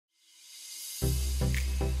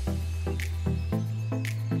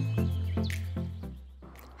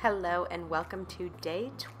Hello and welcome to day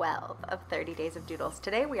 12 of 30 Days of Doodles.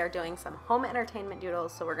 Today we are doing some home entertainment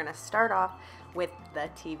doodles, so we're going to start off with the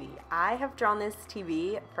TV. I have drawn this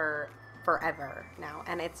TV for forever now,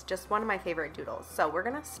 and it's just one of my favorite doodles. So we're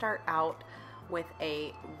going to start out with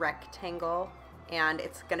a rectangle, and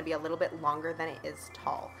it's going to be a little bit longer than it is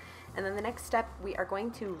tall. And then the next step, we are going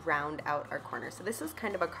to round out our corners. So this is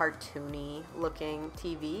kind of a cartoony looking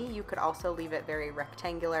TV. You could also leave it very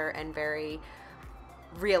rectangular and very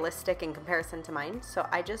realistic in comparison to mine. So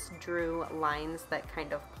I just drew lines that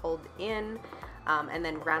kind of pulled in and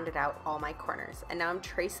then rounded out all my corners. And now I'm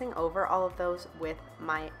tracing over all of those with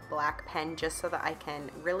my black pen just so that I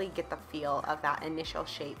can really get the feel of that initial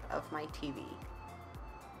shape of my TV.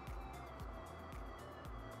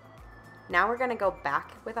 Now we're going to go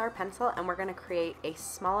back with our pencil and we're going to create a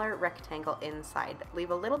smaller rectangle inside.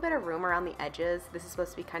 Leave a little bit of room around the edges. This is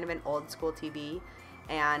supposed to be kind of an old school TV.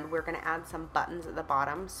 And we're going to add some buttons at the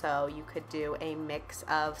bottom, so you could do a mix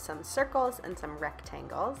of some circles and some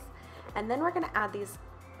rectangles. And then we're going to add these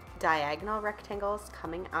diagonal rectangles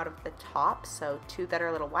coming out of the top, so two that are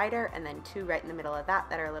a little wider and then two right in the middle of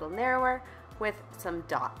that are a little narrower with some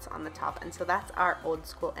dots on the top. And so that's our old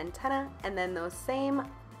school antenna, and then those same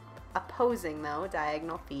opposing though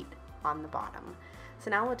diagonal feet on the bottom. So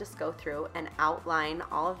now we'll just go through and outline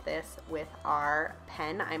all of this with our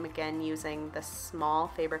pen. I'm again using the small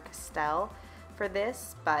Faber-Castell for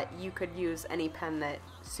this, but you could use any pen that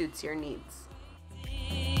suits your needs.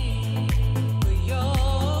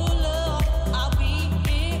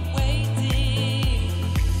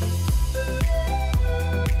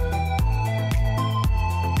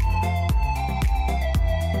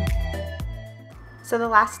 So the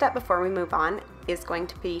last step before we move on is going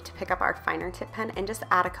to be to pick up our finer tip pen and just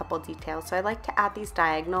add a couple details. So I like to add these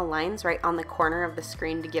diagonal lines right on the corner of the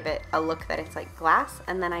screen to give it a look that it's like glass,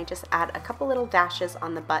 and then I just add a couple little dashes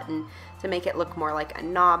on the button to make it look more like a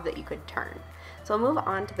knob that you could turn. So we'll move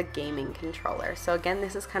on to the gaming controller. So again,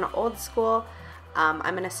 this is kind of old school. I'm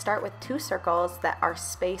going to start with two circles that are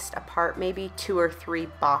spaced apart, maybe 2 or 3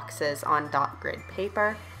 boxes on dot grid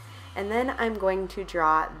paper. And then I'm going to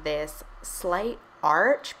draw this slight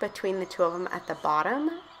arch between the two of them at the bottom,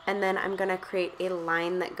 and then I'm going to create a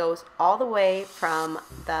line that goes all the way from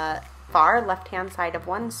the far left hand side of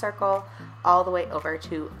one circle all the way over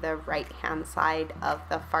to the right hand side of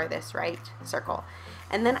the farthest right circle.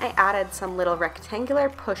 And then I added some little rectangular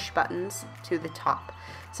push buttons to the top.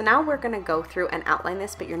 So now we're going to go through and outline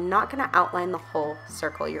this, but you're not going to outline the whole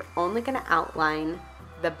circle. You're only going to outline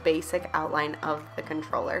the basic outline of the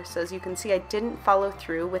controller. So as you can see, I didn't follow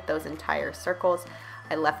through with those entire circles.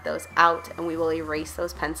 I left those out, and we will erase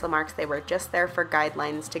those pencil marks. They were just there for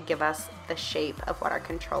guidelines to give us the shape of what our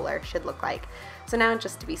controller should look like. So now,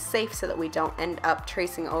 just to be safe so that we don't end up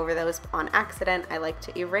tracing over those on accident, I like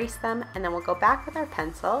to erase them, and then we'll go back with our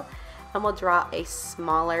pencil and we'll draw a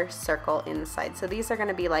smaller circle inside. So these are going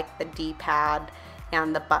to be like the D-pad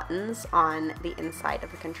and the buttons on the inside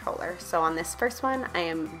of the controller. So on this first one, I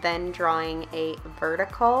am then drawing a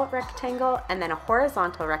vertical rectangle and then a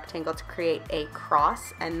horizontal rectangle to create a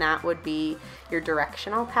cross, and that would be your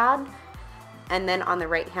directional pad. And then on the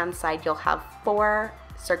right hand side, you'll have 4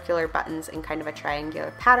 circular buttons in kind of a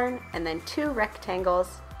triangular pattern, and then 2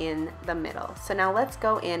 rectangles in the middle. So now let's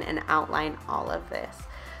go in and outline all of this.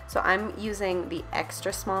 So I'm using the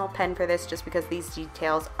extra small pen for this just because these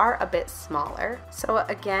details are a bit smaller. So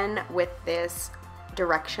again, with this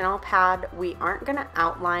directional pad, we aren't going to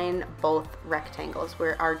outline both rectangles. We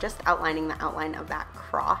are just outlining the outline of that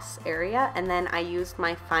cross area, and then I used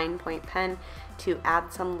my fine point pen to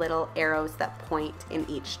add some little arrows that point in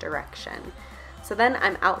each direction. So then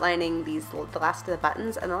I'm outlining the last of the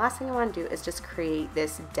buttons, and the last thing I want to do is just create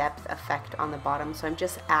this depth effect on the bottom. So I'm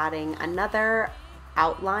just adding another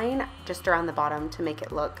outline just around the bottom to make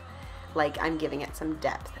it look like I'm giving it some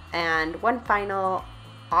depth. And one final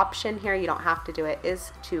option here, you don't have to do it,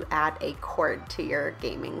 is to add a cord to your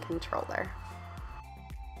gaming controller.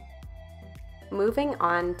 Moving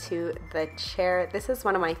on to the chair, this is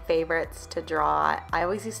one of my favorites to draw. I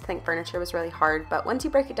always used to think furniture was really hard, but once you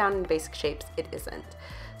break it down into basic shapes, it isn't.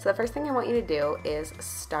 So the first thing I want you to do is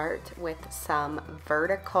start with some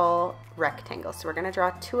vertical rectangles. So we're going to draw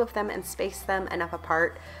 2 of them and space them enough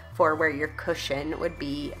apart for where your cushion would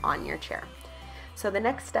be on your chair. So the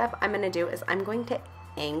next step I'm going to do is I'm going to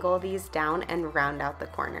angle these down and round out the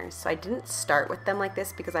corners. So I didn't start with them like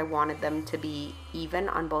this because I wanted them to be even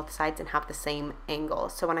on both sides and have the same angle.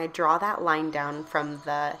 So when I draw that line down from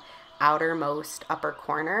the outermost upper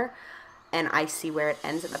corner, and I see where it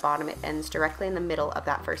ends at the bottom. It ends directly in the middle of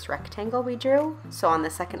that first rectangle we drew. So on the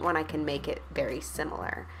second one, I can make it very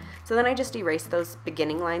similar. So then I just erase those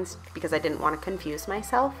beginning lines because I didn't want to confuse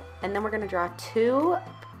myself. And then we're going to draw 2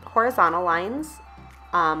 horizontal lines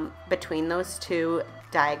between those 2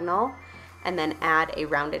 diagonal, and then add a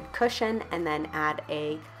rounded cushion, and then add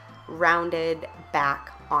a rounded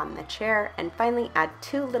back on the chair, and finally add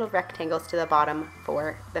 2 little rectangles to the bottom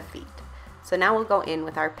for the feet. So now we'll go in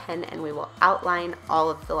with our pen and we will outline all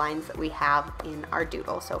of the lines that we have in our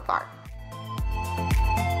doodle so far.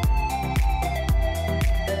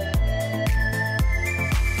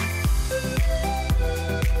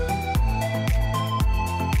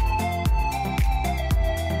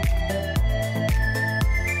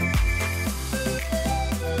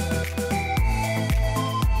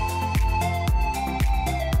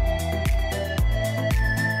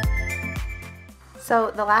 So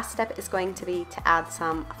the last step is going to be to add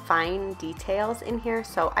some fine details in here.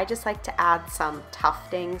 So I just like to add some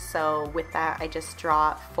tufting. So with that, I just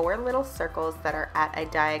draw 4 little circles that are at a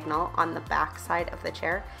diagonal on the back side of the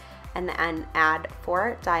chair, and then add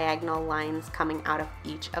 4 diagonal lines coming out of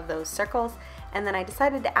each of those circles. And then I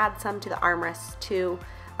decided to add some to the armrests too.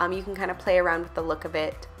 You can kind of play around with the look of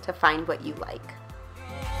it to find what you like.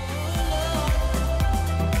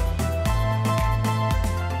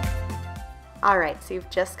 Alright, so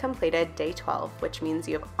you've just completed day 12, which means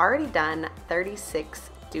you have already done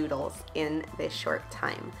 36 doodles in this short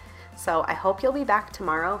time. So I hope you'll be back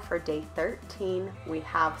tomorrow for day 13. We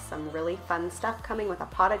have some really fun stuff coming with a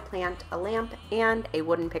potted plant, a lamp, and a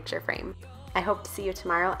wooden picture frame. I hope to see you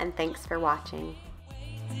tomorrow, and thanks for watching.